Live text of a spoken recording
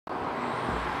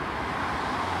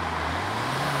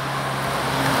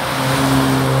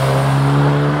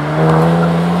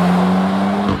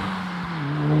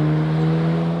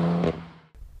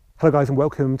Hello guys and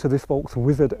welcome to this Volks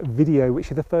Wizard video, which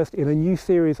is the first in a new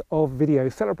series of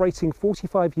videos celebrating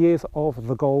 45 years of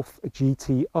the Golf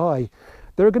GTI.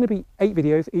 There are going to be 8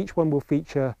 videos, each one will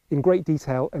feature in great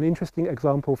detail an interesting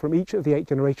example from each of the 8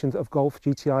 generations of Golf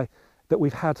GTI that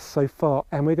we've had so far,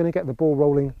 and we're going to get the ball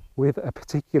rolling with a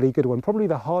particularly good one, probably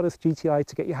the hardest GTI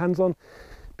to get your hands on,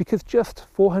 because just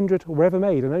 400 were ever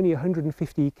made and only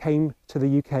 150 came to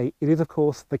the UK. It is of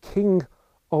course the king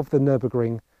of the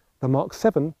NURBURGRING, the Mark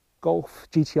 7 Golf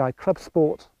GTI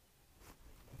Clubsport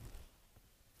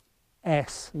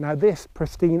S. Now this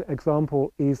pristine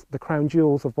example is the crown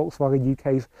jewels of Volkswagen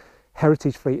UK's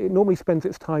heritage fleet. It normally spends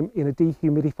its time in a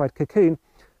dehumidified cocoon,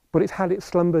 but it's had its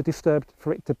slumber disturbed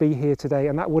for it to be here today,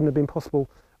 and that wouldn't have been possible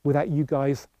without you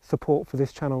guys' support for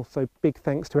this channel. So big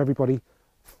thanks to everybody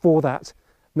for that.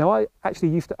 Now I actually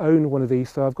used to own one of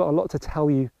these, so I've got a lot to tell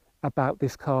you about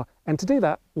this car, and to do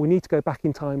that we need to go back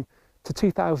in time to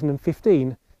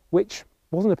 2015, which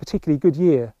wasn't a particularly good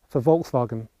year for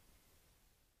Volkswagen.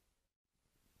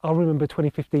 I'll remember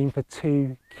 2015 for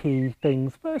 2 key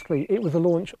things. Firstly, it was the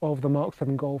launch of the Mark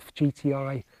 7 Golf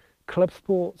GTI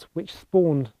Clubsport, which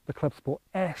spawned the Clubsport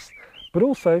S, but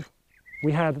also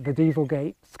we had the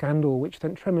Dieselgate scandal, which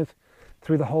sent tremors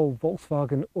through the whole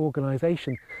Volkswagen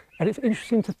organisation. And it's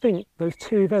interesting to think those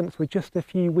 2 events were just a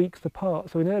few weeks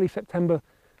apart. So in early September,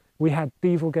 we had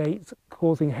Dieselgate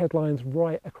causing headlines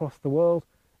right across the world.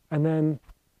 And then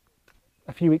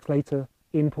a few weeks later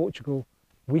in Portugal,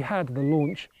 we had the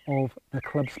launch of the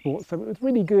Clubsport. So it was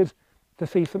really good to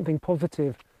see something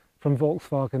positive from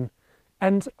Volkswagen.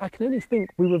 And I can only think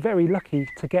we were very lucky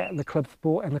to get the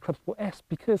Clubsport and the Clubsport S,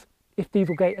 because if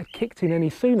Dieselgate had kicked in any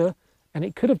sooner, and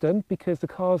it could have done because the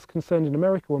cars concerned in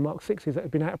America were Mark 6s that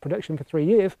had been out of production for 3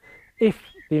 years, if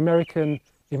the American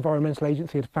Environmental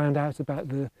Agency had found out about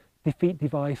the defeat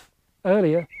device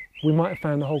earlier, we might have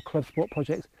found the whole Clubsport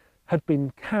project had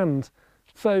been canned.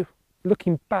 So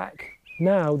looking back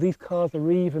now, these cars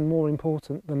are even more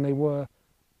important than they were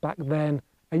back then.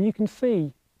 And you can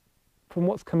see from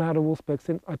what's come out of Wolfsburg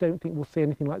since, I don't think we'll see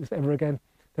anything like this ever again.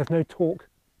 There's no talk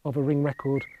of a ring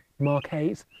record Mark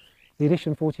 8. The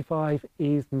Edition 45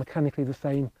 is mechanically the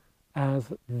same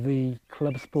as the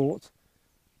Clubsport,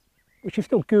 which is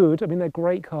still good. I mean, they're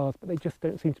great cars, but they just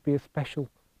don't seem to be as special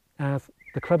as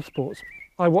the Clubsport.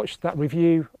 I watched that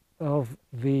review of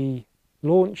the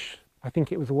launch. I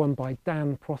think it was the one by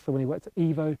Dan Prosser when he worked at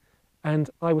Evo, and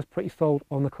I was pretty sold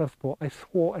on the Clubsport. I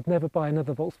swore I'd never buy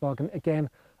another Volkswagen again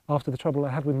after the trouble I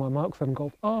had with my Mark 7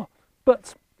 Golf R,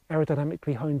 but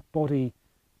aerodynamically honed body,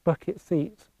 bucket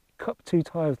seats, Cup 2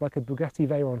 tyres like a Bugatti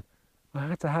Veyron. I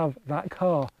had to have that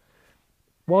car.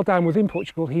 While Dan was in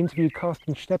Portugal, he interviewed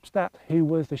Carsten Stebstadt, who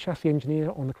was the chassis engineer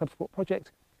on the Clubsport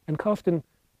project, and Carsten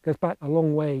goes back a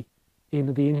long way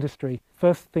in the industry.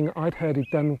 First thing I'd heard he'd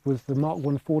done was the Mark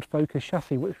 1 Ford Focus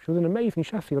chassis, which was an amazing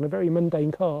chassis on a very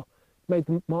mundane car. Made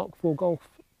the Mark 4 Golf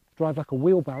drive like a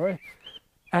wheelbarrow.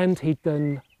 And he'd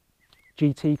done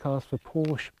GT cars for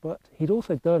Porsche, but he'd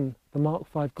also done the Mark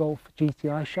 5 Golf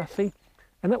GTI chassis.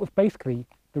 And that was basically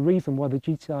the reason why the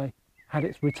GTI had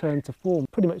its return to form.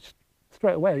 Pretty much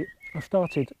straight away, I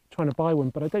started trying to buy one,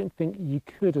 but I don't think you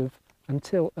could have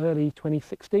until early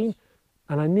 2016.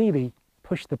 And I nearly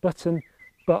pushed the button,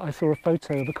 but I saw a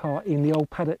photo of a car in the old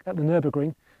paddock at the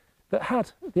Nürburgring that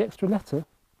had the extra letter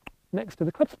next to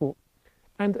the Clubsport.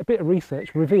 And a bit of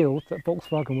research revealed that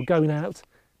Volkswagen were going out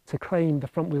to claim the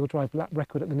front-wheel drive lap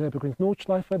record at the Nürburgring's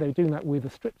Nordschleife. They were doing that with a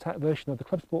stripped-out version of the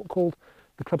Clubsport called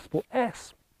the Clubsport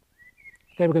S.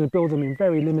 They were going to build them in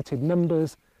very limited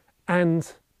numbers,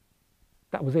 and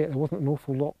that was it. There wasn't an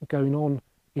awful lot going on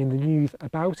in the news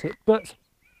about it, but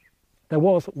there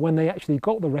was when they actually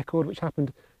got the record, which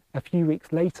happened a few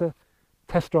weeks later.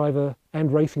 Test driver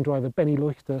and racing driver Benny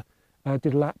Leuchter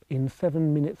did a lap in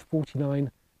 7 minutes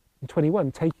 49 and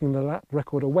 21, taking the lap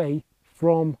record away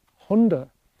from Honda.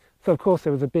 So of course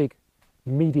there was a big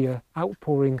media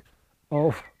outpouring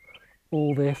of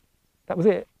all this. That was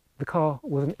it. The car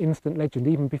was an instant legend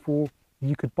even before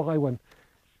you could buy one.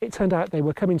 It turned out they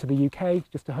were coming to the UK,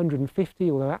 just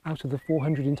 150, although out of the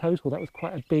 400 in total, that was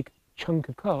quite a big chunk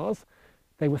of cars.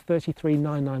 They were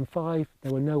 33,995,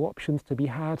 there were no options to be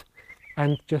had,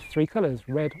 and just 3 colours,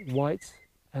 red, white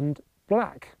and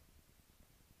black.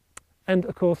 And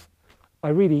of course, I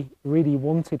really, really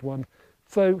wanted one.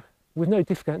 So with no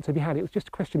discount to be had, it was just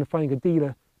a question of finding a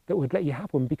dealer that would let you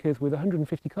have one, because with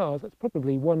 150 cars, that's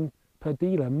probably one per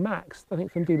dealer max. I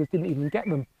think some dealers didn't even get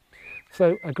them.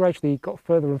 So I gradually got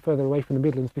further and further away from the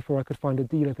Midlands before I could find a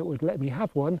dealer that would let me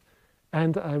have one.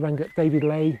 And I rang up David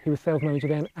Lay, who was sales manager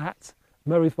then at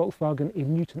Murray's Volkswagen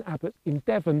in Newton Abbot in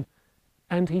Devon,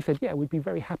 and he said, yeah, we'd be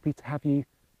very happy to have you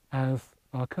as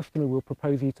our customer will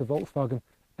propose you to Volkswagen,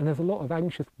 and there's a lot of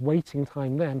anxious waiting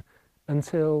time then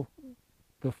until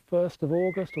the 1st of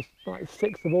August or like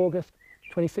 6th of August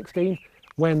 2016,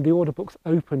 when the order books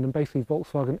opened and basically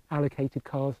Volkswagen allocated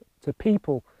cars to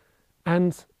people.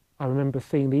 And I remember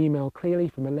seeing the email clearly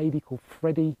from a lady called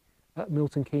Freddie at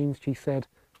Milton Keynes. She said,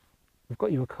 "We've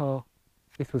got you a car."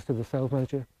 This was to the sales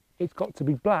manager. "It's got to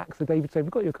be black." So David said,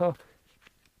 "We've got you a car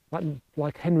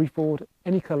like Henry Ford,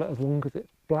 any colour as long as it's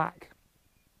black."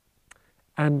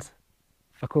 And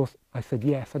of course I said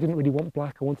yes. I didn't really want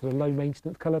black. I wanted a low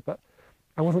maintenance colour, but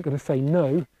I wasn't going to say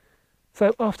no.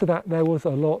 So after that there was a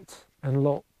lot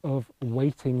of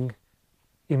waiting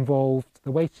involved.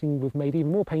 The waiting was made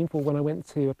even more painful when I went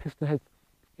to a Pistonhead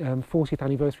 40th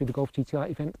anniversary of the Golf GTI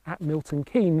event at Milton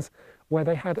Keynes, where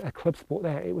they had a Clubsport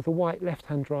there. It was a white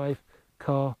left-hand drive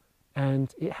car,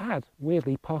 and it had,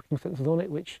 weirdly, parking sensors on it,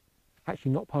 which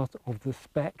actually not part of the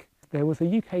spec. There was a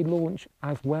UK launch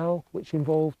as well, which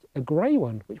involved a grey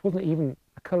one, which wasn't even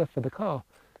a colour for the car,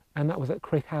 and that was at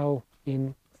Crickhowell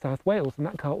in South Wales. And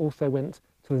that car also went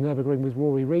to the NURBURGRING with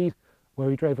Rory Reid, where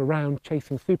he drove around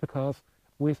chasing supercars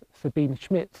with Sabine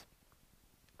Schmitz.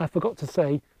 I forgot to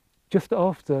say, just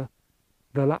after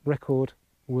the lap record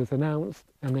was announced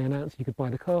and they announced you could buy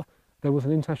the car, there was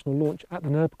an international launch at the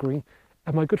Nürburgring,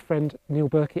 and my good friend Neil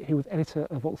Burkitt, who was editor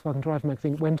of Volkswagen Driver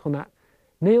magazine, went on that.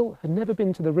 Neil had never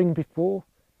been to the ring before,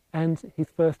 and his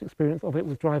first experience of it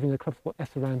was driving a Clubsport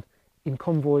S around in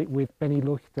convoy with Benny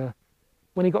Leuchter.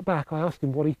 When he got back, I asked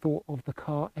him what he thought of the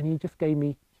car, and he just gave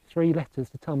me 3 letters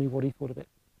to tell me what he thought of it.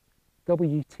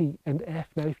 W, T and F.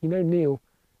 Now, if you know Neil,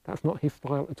 that's not his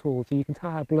style at all, so you can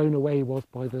tell how blown away he was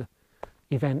by the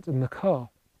event and the car.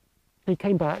 He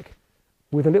came back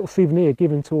with a little souvenir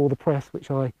given to all the press, which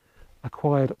I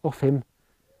acquired off him.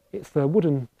 It's the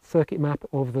wooden circuit map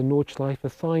of the Nordschleife,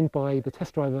 signed by the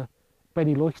test driver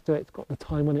Benny Leuchter. It's got the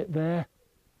time on it there,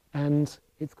 and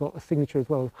it's got a signature as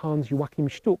well, Hans Joachim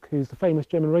Stuck, who's the famous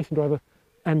German racing driver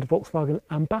and Volkswagen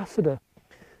ambassador.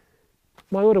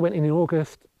 My order went in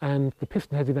August, and the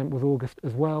Pistonheads event was August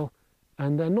as well,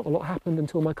 and then not a lot happened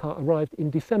until my car arrived in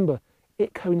December.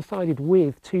 It coincided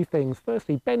with 2 things.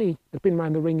 Firstly, Benny had been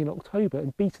around the ring in October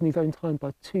and beaten his own time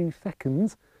by 2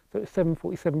 seconds, so it's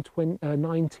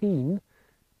 7:47.19.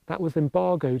 That was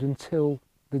embargoed until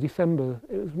the December.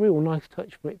 It was a real nice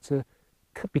touch for it to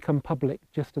become public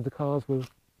just as the cars were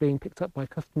being picked up by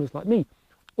customers like me.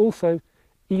 Also,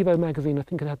 Evo magazine, I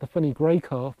think, had the funny grey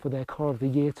car for their Car of the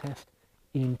Year test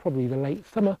in probably the late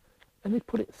summer, and they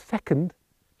put it second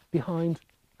behind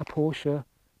a Porsche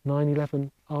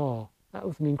 911R. That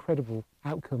was an incredible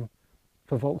outcome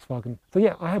for Volkswagen. So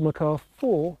yeah, I had my car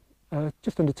for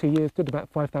just under 2 years, did about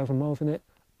 5,000 miles in it.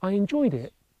 I enjoyed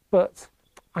it, but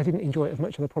I didn't enjoy it as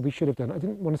much as I probably should have done. I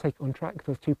didn't want to take it on track because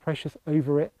I was too precious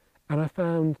over it, and I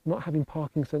found not having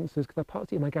parking sensors, because I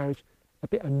parked it in my garage, a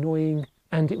bit annoying,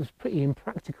 and it was pretty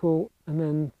impractical. And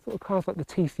then sort of cars like the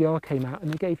TCR came out,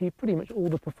 and they gave you pretty much all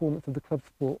the performance of the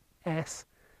Clubsport S,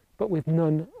 but with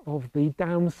none of the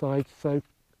downsides. So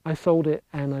I sold it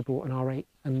and I bought an R8,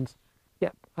 and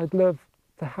yeah, I'd love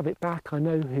to have it back. I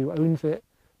know who owns it,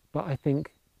 but I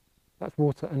think that's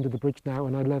water under the bridge now,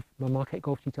 and I love my Mark 8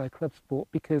 Golf GTI Clubsport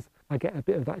because I get a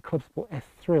bit of that Clubsport S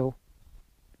thrill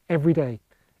every day.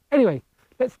 Anyway,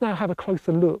 let's now have a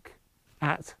closer look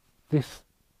at this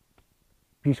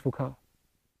beautiful car.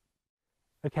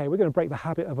 Okay, we're going to break the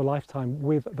habit of a lifetime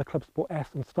with the Clubsport S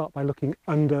and start by looking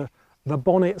under the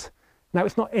bonnet. Now,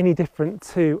 it's not any different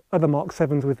to other Mark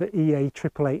 7s with the EA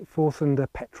 888 4-cylinder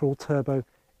petrol turbo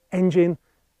engine.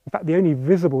 In fact, the only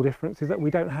visible difference is that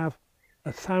we don't have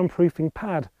a soundproofing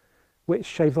pad, which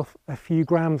shaves off a few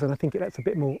grams, and I think it lets a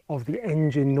bit more of the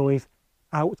engine noise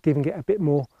out, giving it a bit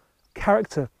more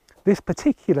character. This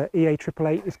particular EA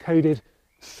 888 is coded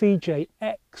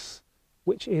CJX,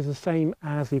 which is the same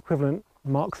as the equivalent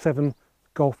Mark 7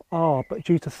 Golf R, but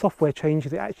due to software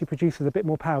changes, it actually produces a bit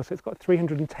more power. So it's got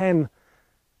 310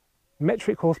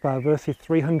 metric horsepower versus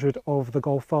 300 of the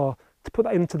Golf R. To put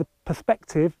that into the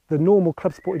perspective, the normal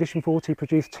Clubsport Edition 40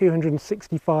 produced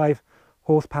 265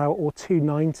 horsepower or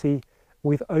 290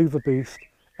 with overboost.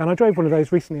 And I drove one of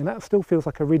those recently, and that still feels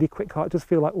like a really quick car. It does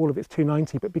feel like all of it's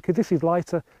 290, but because this is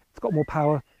lighter, it's got more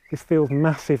power, this feels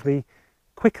massively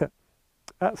quicker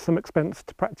at some expense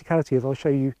to practicality, as I'll show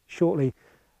you shortly.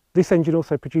 This engine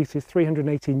also produces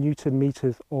 380 Newton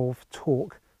meters of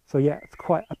torque. So yeah, it's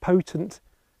quite a potent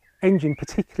engine,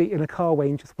 particularly in a car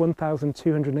weighing just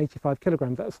 1,285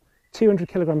 kilograms. That's 200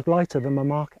 kilograms lighter than my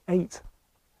Mark 8.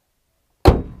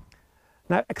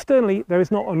 Now, externally, there is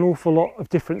not an awful lot of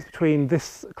difference between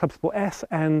this Clubsport S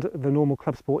and the normal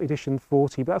Clubsport Edition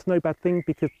 40, but that's no bad thing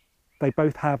because They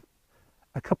both have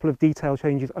a couple of detail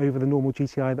changes over the normal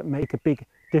GTI that make a big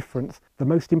difference. The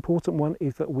most important one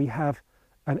is that we have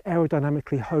an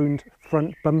aerodynamically honed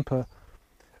front bumper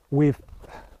with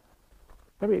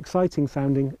very exciting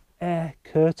sounding air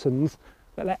curtains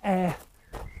that let air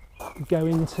go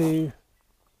into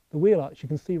the wheel arch. You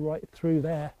can see right through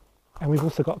there. And we've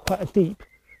also got quite a deep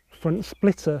front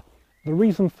splitter. The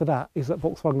reason for that is that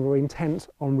Volkswagen were intent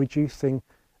on reducing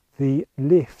the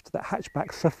lift that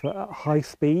hatchbacks suffer at high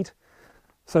speed.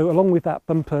 So along with that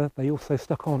bumper, they also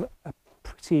stuck on a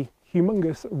pretty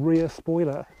humongous rear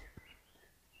spoiler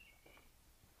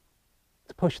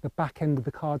to push the back end of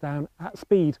the car down at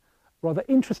speed. Rather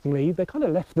interestingly, they kind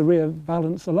of left the rear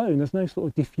valance alone. There's no sort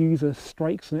of diffuser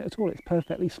strakes in it at all. It's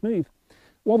perfectly smooth.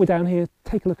 While we're down here,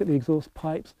 take a look at the exhaust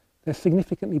pipes. They're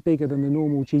significantly bigger than the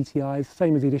normal GTIs,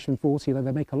 same as the Edition 40, though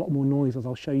they make a lot more noise, as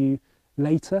I'll show you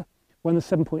later. When the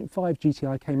 7.5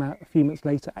 GTI came out a few months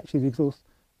later, actually the exhausts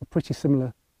were pretty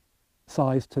similar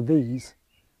size to these.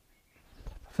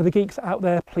 For the geeks out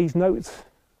there, please note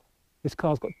this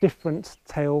car's got different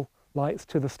tail lights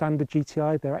to the standard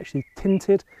GTI. They're actually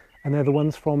tinted, and they're the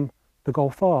ones from the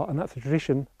Golf R, and that's a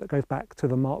tradition that goes back to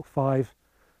the Mark V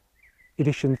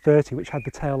Edition 30, which had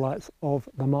the tail lights of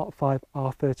the Mark V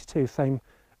R32. Same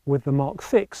with the Mark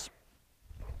VI.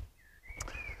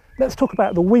 Let's talk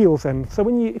about the wheels then. So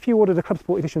if you ordered a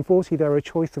Clubsport Edition 40, there are a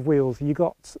choice of wheels. You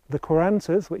got the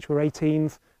Quarantas, which were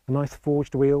 18s, a nice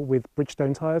forged wheel with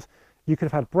Bridgestone tyres. You could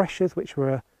have had Brescias, which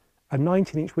were a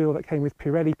 19-inch wheel that came with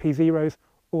Pirelli P0s,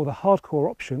 or the hardcore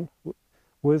option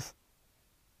was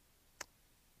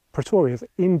Pretorias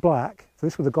in black. So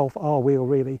this was a Golf R wheel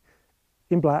really,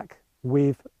 in black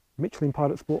with Michelin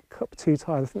Pilot Sport Cup 2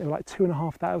 tyres. I think they were like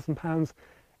 £2,500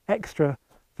 extra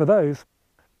for those.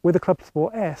 With the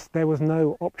Clubsport S, there was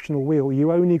no optional wheel.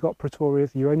 You only got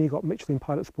Pretorias, you only got Michelin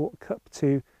Pilot Sport Cup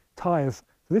 2 tyres.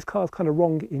 So this car is kind of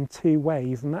wrong in two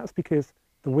ways, and that's because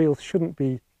the wheels shouldn't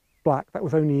be black. That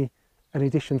was only an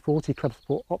Edition 40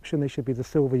 Clubsport option. They should be the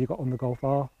silver you got on the Golf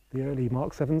R, the early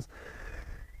Mark 7s.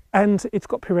 And it's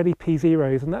got Pirelli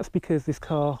P0s, and that's because this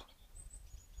car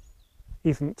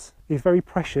is very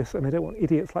precious, and they don't want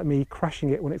idiots like me crashing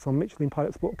it when it's on Michelin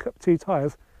Pilot Sport Cup 2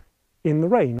 tyres in the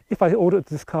rain. If I ordered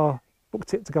this car,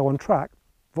 booked it to go on track,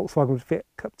 Volkswagen would fit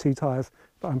Cup 2 tyres,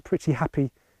 but I'm pretty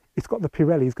happy it's got the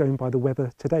Pirellis going by the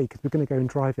weather today, because we're going to go and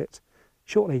drive it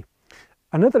shortly.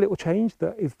 Another little change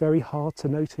that is very hard to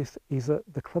notice is that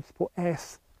the Clubsport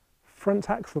S front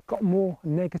axle got more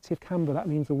negative camber. That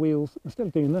means the wheels, instead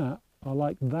of doing that, are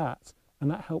like that, and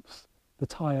that helps the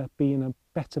tyre be in a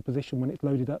better position when it's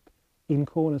loaded up in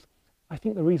corners. I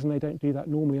think the reason they don't do that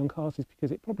normally on cars is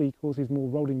because it probably causes more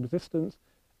rolling resistance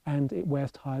and it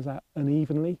wears tyres out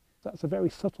unevenly. That's a very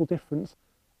subtle difference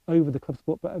over the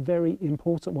Clubsport, but a very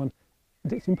important one.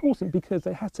 And it's important because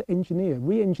they had to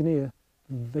re-engineer,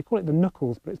 they call it the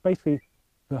knuckles, but it's basically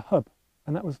the hub,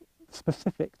 and that was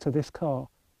specific to this car.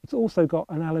 It's also got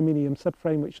an aluminium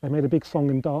subframe, which they made a big song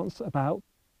and dance about,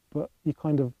 but you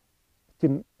kind of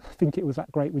didn't think it was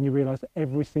that great when you realised that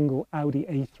every single Audi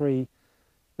A3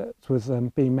 that was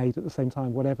being made at the same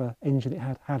time, whatever engine it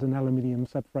had an aluminium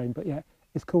subframe. But yeah,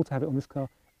 it's cool to have it on this car.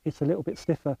 It's a little bit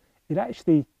stiffer. It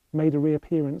actually made a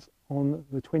reappearance on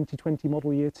the 2020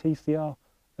 model year TCR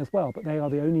as well, but they are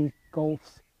the only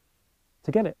Golfs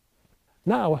to get it.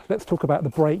 Now let's talk about the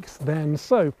brakes then.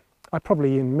 So I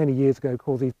probably in many years ago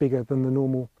called these bigger than the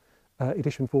normal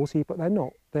Edition 40, but they're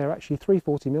not. They're actually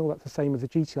 340mm, that's the same as the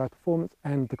GTI Performance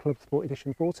and the Clubsport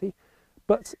Edition 40.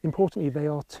 But importantly, they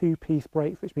are two-piece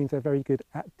brakes, which means they're very good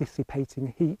at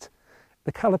dissipating heat.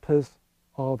 The calipers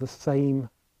are the same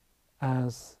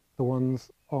as the ones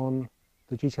on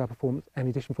the GTI Performance and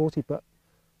Edition 40, but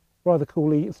rather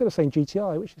coolly, instead of saying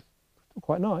GTI, which is still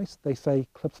quite nice, they say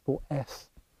Clubsport S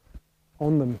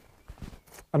on them.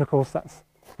 And of course, that's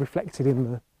reflected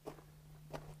in the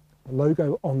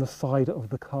logo on the side of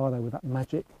the car there with that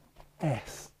magic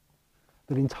S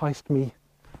that enticed me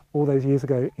all those years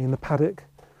ago in the paddock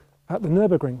at the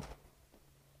NURBURGRING.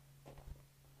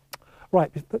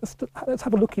 Right, let's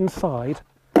have a look inside,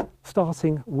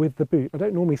 starting with the boot. I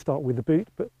don't normally start with the boot,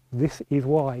 but this is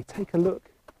why. Take a look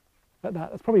at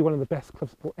that. That's probably one of the best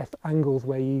Clubsport S angles,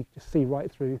 where you just see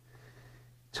right through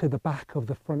to the back of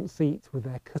the front seats with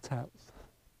their cutouts.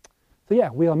 So yeah,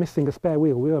 we are missing a spare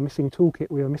wheel, we are missing toolkit,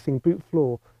 we are missing boot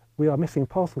floor, we are missing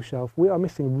parcel shelf, we are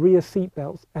missing rear seat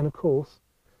belts, and of course,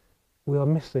 we are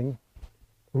missing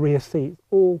rear seats,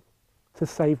 all to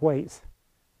save weight.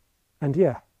 And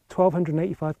yeah,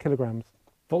 1,285 kilograms.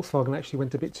 Volkswagen actually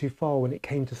went a bit too far when it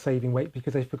came to saving weight,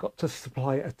 because they forgot to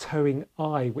supply a towing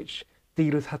eye, which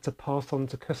dealers had to pass on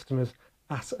to customers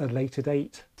at a later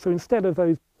date. So instead of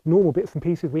those normal bits and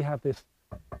pieces, we have this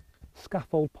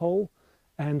scaffold pole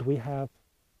and we have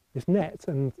this net,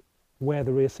 and where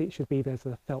the rear seat should be, there's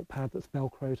a felt pad that's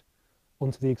velcroed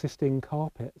onto the existing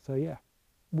carpet. So yeah,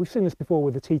 we've seen this before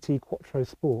with the TT Quattro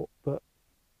Sport, but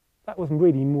that was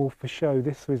really more for show.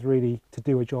 This was really to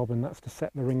do a job, and that's to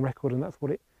set the ring record, and that's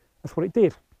what it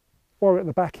did. While we're at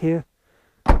the back here,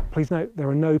 please note there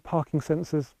are no parking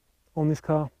sensors on this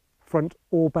car, front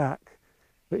or back,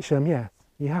 which yeah,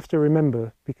 you have to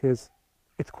remember because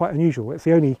it's quite unusual. It's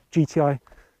the only GTI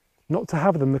not to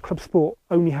have them. The Club Sport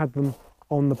only had them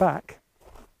on the back.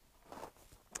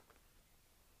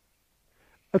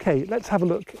 Okay, let's have a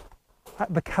look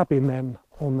at the cabin then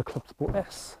on the Club Sport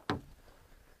S.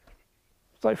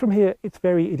 So from here, it's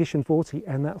very Edition 40,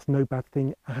 and that's no bad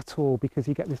thing at all because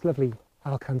you get this lovely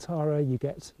Alcantara, you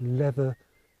get leather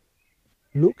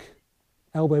look,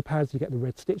 elbow pads, you get the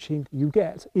red stitching, you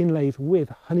get inlays with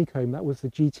honeycomb. That was the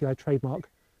GTI trademark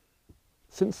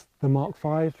since the Mark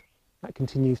V. That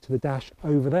continues to the dash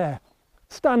over there.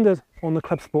 Standard on the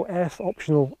Club Sport S,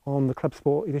 optional on the Club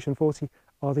Sport Edition 40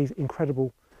 are these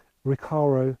incredible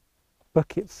Recaro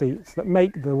bucket seats that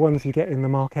make the ones you get in the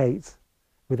Mark 8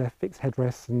 with their fixed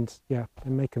headrests, and yeah,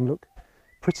 and make them look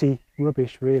pretty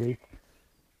rubbish really.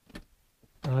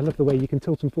 And I love the way you can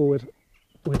tilt them forward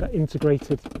with that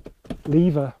integrated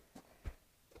lever.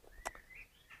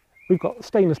 We've got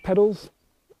stainless pedals,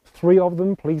 3 of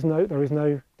them. Please note there is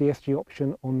no DSG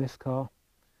option on this car.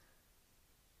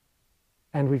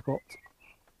 And we've got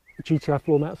GTI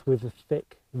floor mats with a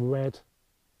thick red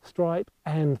stripe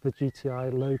and the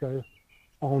GTI logo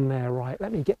on there. Right,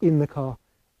 let me get in the car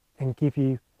and give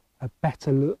you a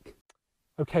better look.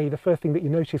 Okay, the first thing that you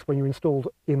notice when you're installed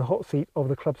in the hot seat of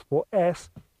the Club Sport S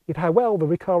is how well the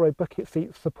Recaro bucket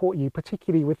seats support you,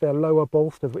 particularly with their lower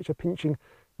bolsters, which are pinching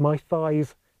my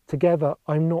thighs together.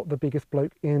 I'm not the biggest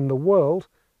bloke in the world,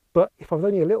 but if I was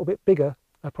only a little bit bigger,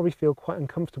 I'd probably feel quite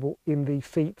uncomfortable in these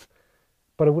seats.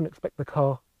 But I wouldn't expect the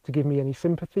car to give me any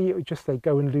sympathy. It would just say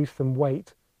go and lose some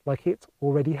weight like it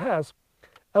already has.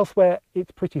 Elsewhere,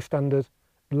 it's pretty standard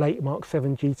late Mark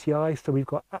 7 GTI. So we've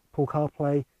got Apple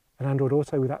CarPlay and Android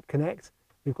Auto with App Connect.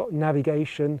 We've got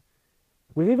navigation.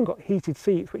 We've even got heated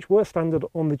seats, which were standard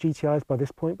on the GTIs by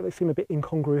this point, but they seem a bit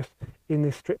incongruous in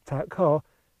this stripped out car.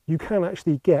 You can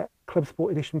actually get Club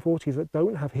Sport Edition 40s that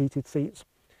don't have heated seats.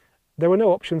 There were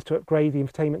no options to upgrade the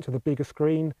infotainment to the bigger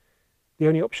screen. The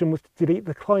only option was to delete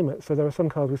the climate. So there are some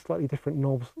cars with slightly different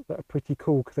knobs that are pretty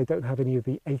cool because they don't have any of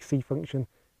the AC function,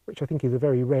 which I think is a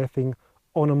very rare thing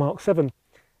on a Mark 7.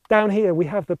 Down here we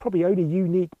have the probably only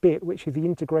unique bit, which is the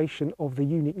integration of the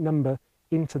unique number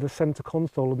into the center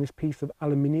console on this piece of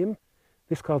aluminium.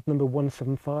 This car's number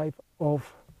 175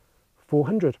 of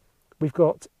 400. We've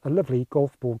got a lovely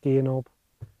golf ball gear knob,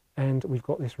 and we've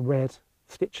got this red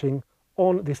stitching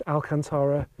on this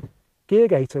Alcantara gear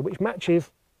gaiter, which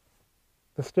matches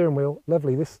the steering wheel.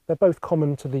 Lovely. They're both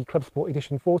common to the Club Sport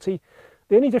Edition 40.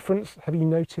 The only difference, have you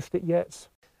noticed it yet?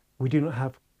 We do not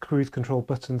have cruise control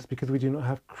buttons because we do not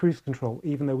have cruise control,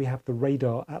 even though we have the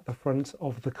radar at the front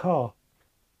of the car.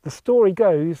 The story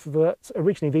goes that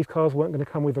originally these cars weren't going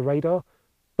to come with a radar,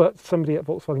 but somebody at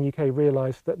Volkswagen UK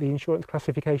realised that the insurance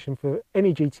classification for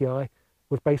any GTI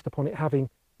was based upon it having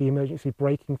the emergency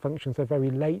braking function. So very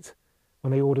late,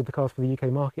 when they ordered the cars for the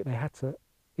UK market, they had to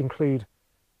include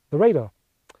the radar.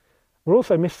 We're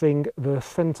also missing the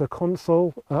centre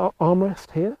console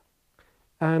armrest here,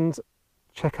 and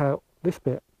check out this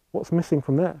bit. What's missing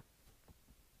from there?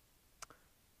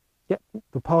 Yep,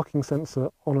 the parking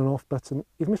sensor on and off button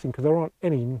is missing because there aren't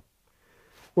any.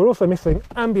 We're also missing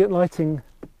ambient lighting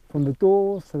from the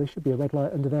doors, so there should be a red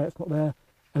light under there, it's not there.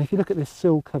 And if you look at this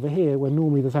sill cover here, where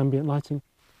normally there's ambient lighting,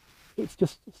 it's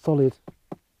just solid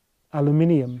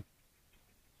aluminium.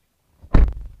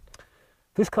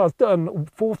 This car's done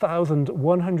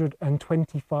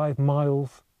 4,125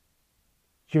 miles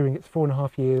during its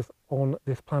 4.5 years on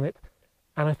this planet,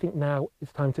 and I think now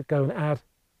it's time to go and add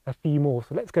a few more.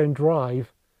 So let's go and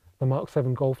drive the Mark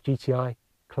 7 Golf GTI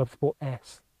Clubsport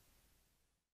S.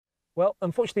 Well,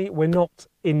 unfortunately, we're not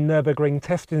in Nürburgring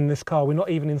testing this car. We're not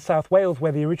even in South Wales,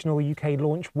 where the original UK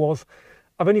launch was.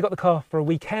 I've only got the car for a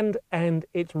weekend, and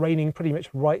it's raining pretty much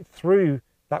right through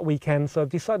that weekend. So I've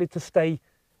decided to stay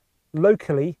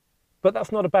locally, but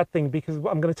that's not a bad thing because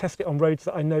I'm going to test it on roads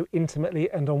that I know intimately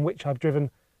and on which I've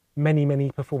driven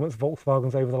many performance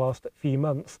Volkswagens over the last few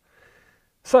months.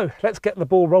 So let's get the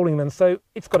ball rolling then. So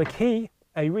it's got a key,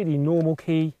 a really normal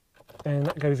key, and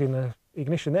that goes in the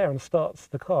ignition there and starts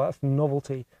the car. That's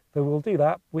novelty. So we'll do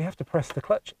that. We have to press the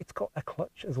clutch. It's got a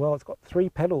clutch as well. It's got 3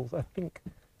 pedals. I think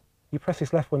you press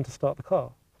this left one to start the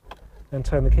car. and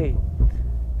turn the key.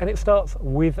 And it starts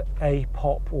with a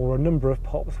pop or a number of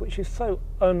pops, which is so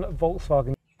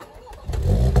un-Volkswagen.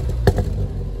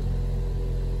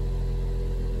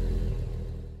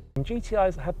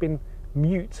 GTIs have been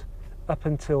mute up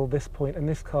until this point, and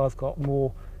this car's got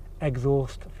more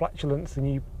exhaust flatulence than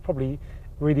you probably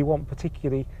really want,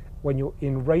 particularly when you're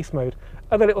in race mode.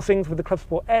 Other little things with the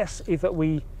Clubsport S is that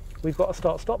we've got a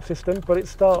start-stop system, but it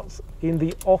starts in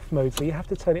the off mode, so you have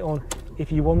to turn it on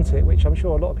if you want it, which I'm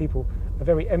sure a lot of people are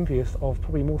very envious of,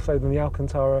 probably more so than the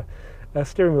Alcantara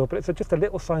steering wheel. But it's just a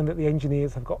little sign that the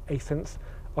engineers have got a sense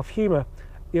of humour.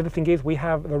 The other thing is we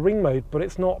have the ring mode, but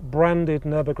it's not branded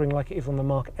Nürburgring like it is on the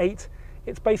Mark 8.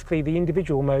 It's basically the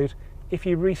individual mode. If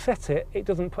you reset it, it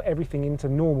doesn't put everything into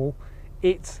normal.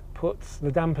 It puts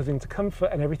the dampers into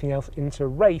comfort and everything else into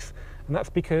race. And that's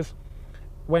because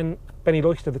when Benny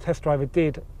Leuchter, the test driver,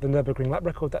 did the Nürburgring lap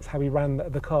record, that's how he ran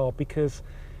the car, because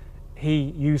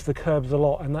he used the curbs a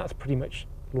lot, and that's pretty much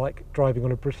like driving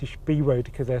on a British B road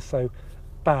because they're so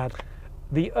bad.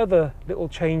 The other little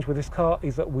change with this car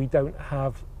is that we don't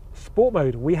have sport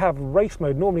mode. We have race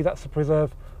mode. Normally that's the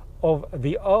preserve of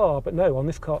the R, but no, on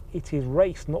this car it is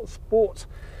race, not sport.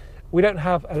 We don't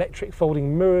have electric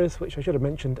folding mirrors, which I should have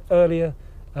mentioned earlier.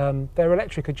 They're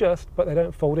electric adjust, but they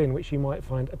don't fold in, which you might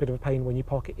find a bit of a pain when you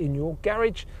park it in your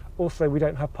garage. Also, we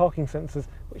don't have parking sensors,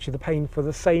 which is a pain for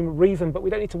the same reason, but we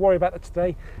don't need to worry about that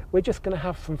today. We're just going to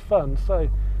have some fun. So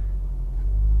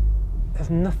there's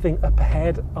nothing up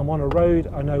ahead. I'm on a road.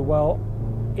 I know well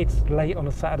it's late on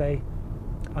a Saturday.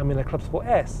 I'm in a Clubsport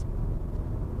S.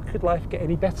 Could life get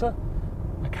any better?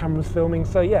 My camera's filming,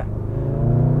 so yeah.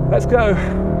 Let's go.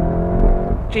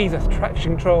 Jesus,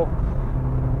 traction control.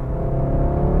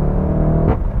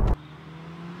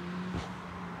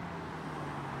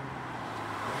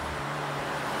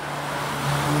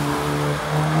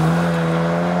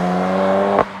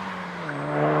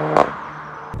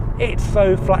 It's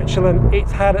so flatulent.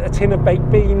 It's had a tin of baked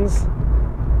beans.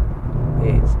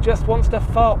 It just wants to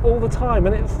fart all the time,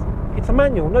 and it's a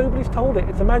manual. Nobody's told it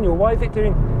it's a manual. Why is it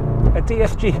doing a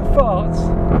DSG farts?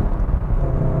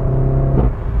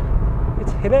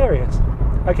 It's hilarious.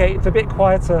 Okay, it's a bit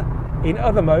quieter in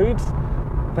other modes,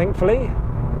 thankfully.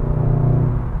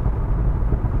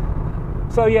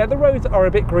 So yeah, the roads are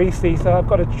a bit greasy, so I've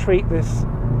got to treat this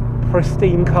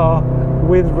pristine car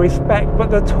with respect, but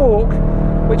the torque,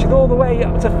 which is all the way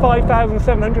up to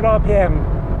 5,700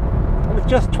 RPM with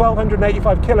just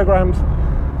 1,285 kilograms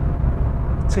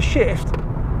to shift,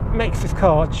 makes this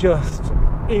car just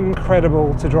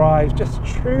incredible to drive. Just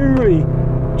truly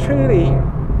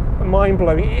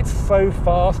mind-blowing. It's so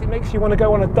fast, it makes you want to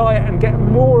go on a diet and get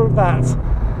more of that.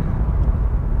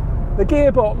 The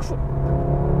gearbox,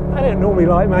 I don't normally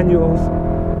like manuals.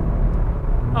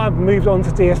 I've moved on to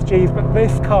DSGs, but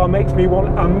this car makes me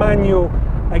want a manual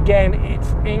again.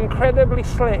 It's incredibly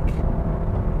slick,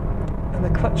 and the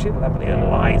clutch is lovely and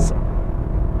light,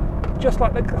 just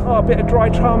like the car. A bit of dry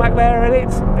tarmac there, and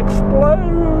it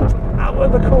explodes out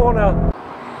of the corner.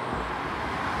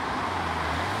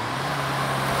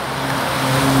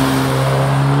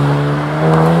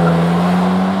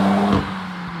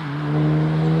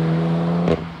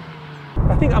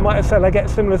 I think I might have said I get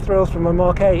similar thrills from my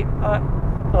Mark 8.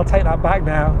 I'll take that back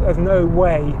now. There's no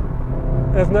way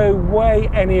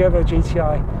any other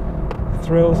GTI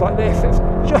thrills like this. It's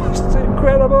just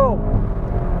incredible.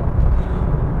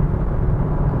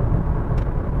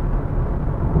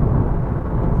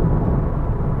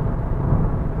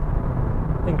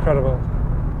 Incredible.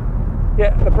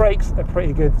 Yeah, the brakes are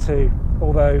pretty good too,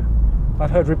 although I've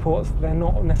heard reports they're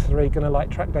not necessarily going to like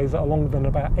track days that are longer than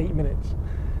about 8 minutes.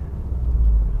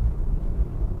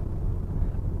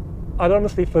 I'd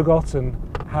honestly forgotten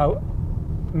how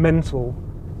mental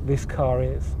this car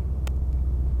is.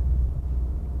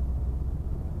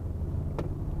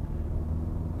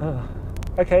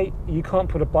 Okay, you can't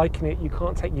put a bike in it, you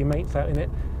can't take your mates out in it.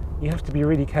 You have to be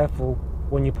really careful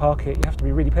when you park it. You have to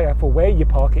be really careful where you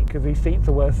park it, because these seats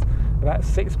are worth about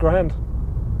 £6,000.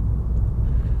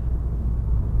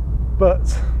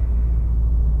 But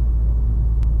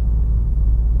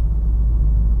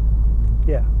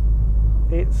yeah,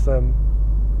 it's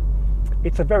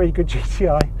a very good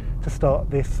GTI to start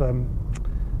this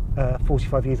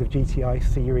 45 years of GTI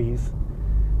series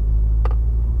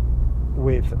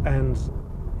with. And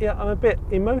yeah, I'm a bit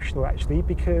emotional actually,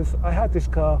 because I had this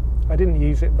car, I didn't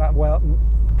use it that well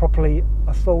properly,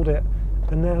 I sold it,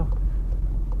 and now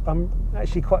I'm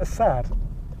actually quite sad.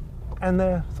 And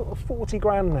they're sort of 40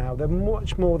 grand now. They're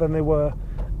much more than they were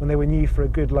when they were new for a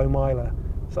good low miler.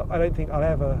 So I don't think I'll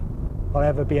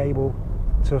ever be able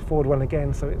to afford one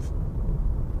again. So it's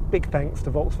big thanks to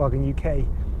Volkswagen UK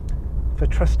for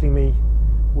trusting me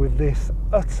with this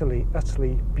utterly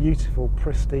beautiful,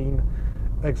 pristine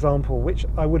example, which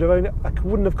I wouldn't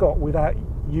have got without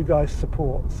you guys'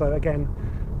 support. So again,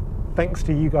 thanks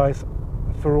to you guys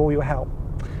for all your help.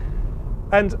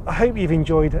 And I hope you've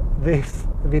enjoyed this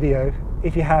video.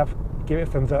 If you have, give it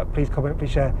a thumbs up, please comment,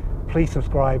 please share, please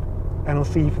subscribe, and I'll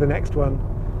see you for the next one.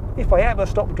 If I ever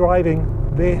stop driving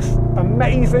this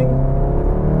amazing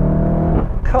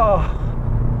car.